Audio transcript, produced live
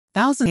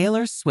Thousands of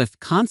Taylor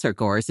Swift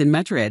concertgoers in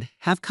Madrid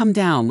have come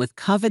down with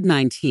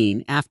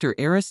COVID-19 after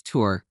Eras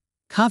Tour.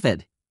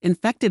 COVID,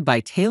 infected by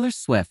Taylor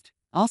Swift,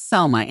 I'll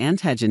sell my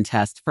antigen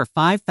test for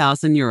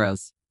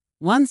 €5,000.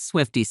 One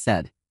Swiftie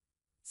said.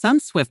 Some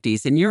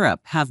Swifties in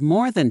Europe have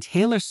more than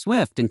Taylor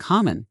Swift in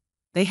common.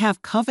 They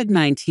have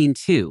COVID-19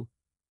 too.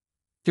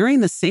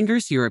 During the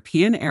singer's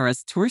European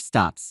Eras Tour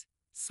stops,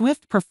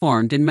 Swift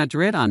performed in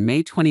Madrid on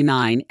May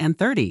 29 and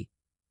 30.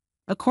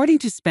 According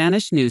to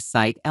Spanish news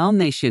site El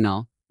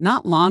Nacional,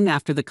 not long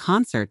after the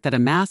concert that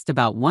amassed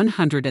about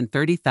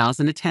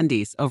 130,000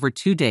 attendees over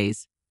 2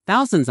 days,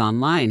 thousands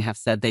online have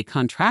said they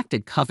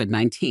contracted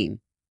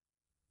COVID-19.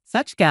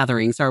 Such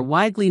gatherings are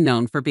widely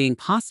known for being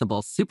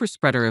possible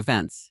superspreader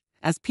events,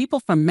 as people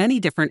from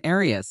many different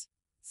areas,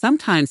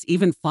 sometimes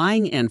even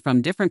flying in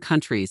from different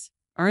countries,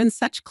 are in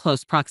such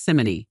close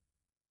proximity.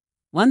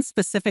 One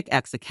specific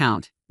X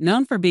account,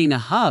 known for being a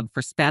hub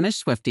for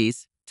Spanish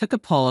Swifties, took a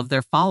poll of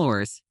their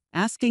followers,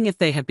 asking if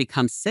they had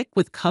become sick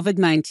with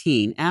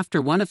COVID-19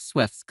 after one of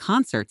Swift's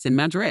concerts in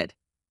Madrid.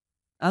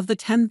 Of the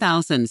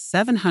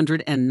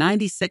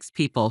 10,796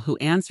 people who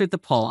answered the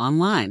poll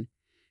online,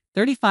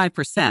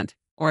 35%,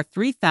 or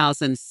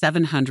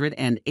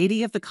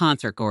 3,780 of the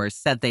concertgoers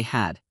said they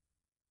had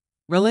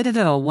related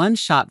to a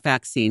one-shot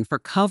vaccine for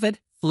COVID,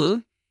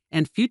 flu,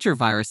 and future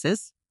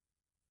viruses.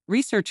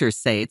 Researchers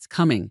say it's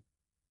coming.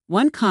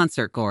 One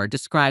concertgoer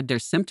described their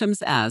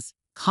symptoms as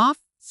cough,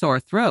 sore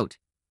throat,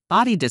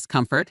 body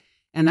discomfort,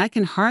 and I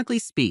can hardly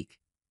speak.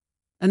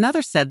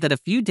 Another said that a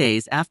few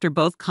days after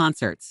both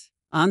concerts,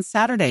 on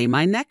Saturday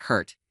my neck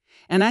hurt,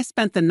 and I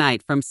spent the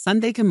night from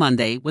Sunday to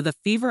Monday with a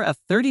fever of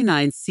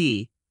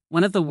 39°C,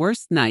 one of the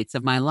worst nights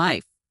of my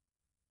life.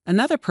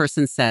 Another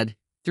person said,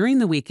 during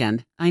the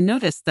weekend, I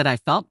noticed that I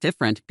felt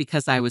different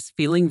because I was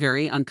feeling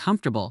very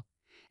uncomfortable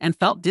and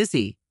felt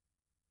dizzy.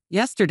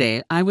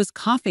 Yesterday, I was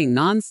coughing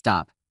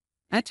nonstop.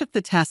 I took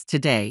the test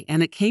today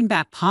and it came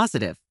back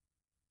positive.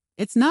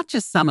 It's not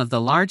just some of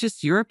the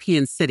largest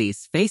European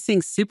cities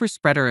facing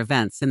superspreader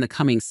events in the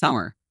coming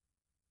summer.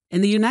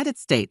 In the United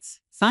States,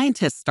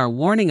 scientists are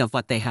warning of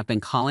what they have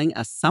been calling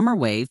a summer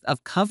wave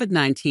of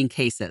COVID-19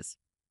 cases.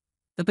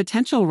 The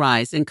potential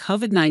rise in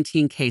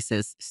COVID-19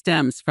 cases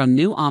stems from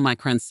new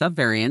Omicron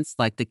subvariants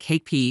like the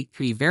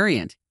KP.3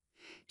 variant,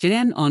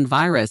 Gen-on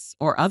virus,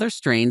 or other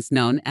strains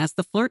known as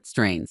the flirt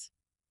strains.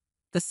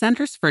 The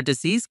Centers for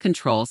Disease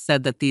Control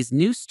said that these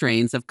new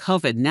strains of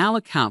COVID now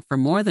account for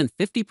more than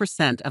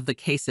 50% of the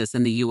cases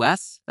in the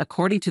U.S.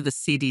 According to the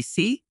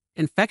CDC,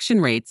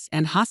 infection rates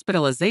and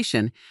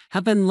hospitalization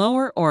have been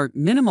lower or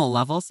minimal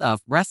levels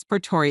of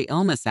respiratory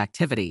illness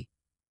activity.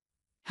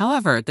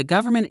 However, the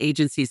government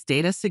agency's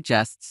data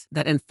suggests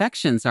that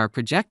infections are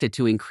projected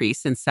to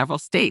increase in several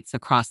states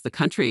across the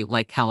country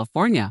like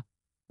California,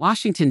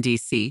 Washington,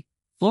 D.C.,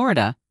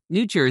 Florida,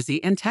 New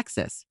Jersey, and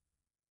Texas.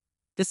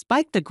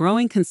 Despite the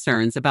growing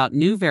concerns about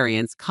new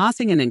variants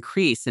causing an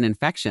increase in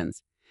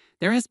infections,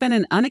 there has been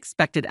an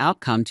unexpected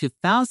outcome to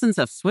thousands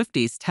of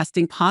Swifties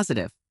testing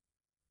positive.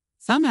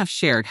 Some have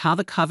shared how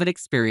the COVID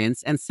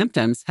experience and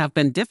symptoms have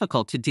been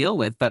difficult to deal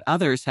with, but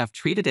others have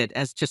treated it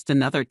as just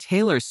another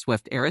Taylor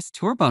Swift Eras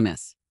Tour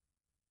bonus.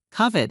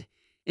 COVID,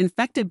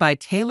 infected by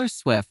Taylor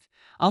Swift,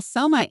 I'll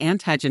sell my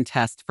antigen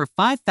test for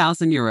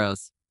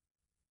 €5,000.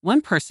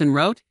 One person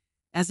wrote,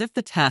 as if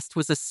the test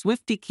was a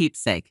Swiftie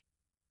keepsake.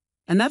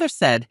 Another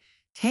said,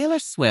 Taylor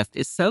Swift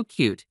is so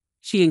cute,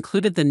 she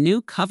included the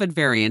new COVID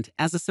variant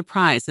as a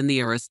surprise in the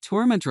Eras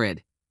Tour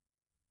Madrid.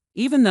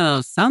 Even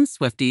though some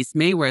Swifties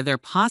may wear their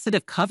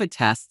positive COVID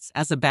tests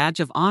as a badge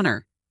of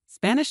honor,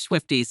 Spanish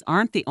Swifties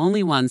aren't the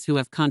only ones who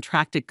have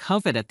contracted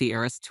COVID at the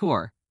Eras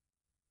Tour.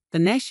 The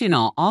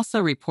Nacional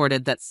also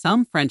reported that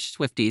some French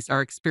Swifties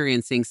are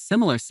experiencing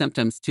similar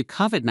symptoms to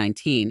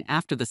COVID-19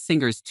 after the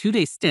singer's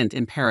 2-day stint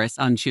in Paris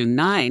on June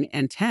 9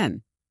 and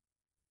 10.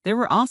 There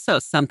were also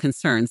some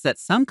concerns that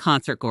some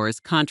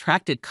concertgoers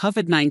contracted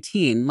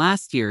COVID-19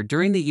 last year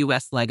during the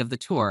U.S. leg of the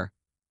tour.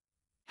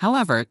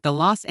 However, the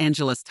Los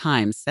Angeles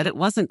Times said it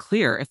wasn't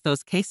clear if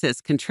those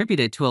cases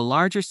contributed to a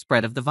larger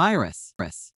spread of the virus.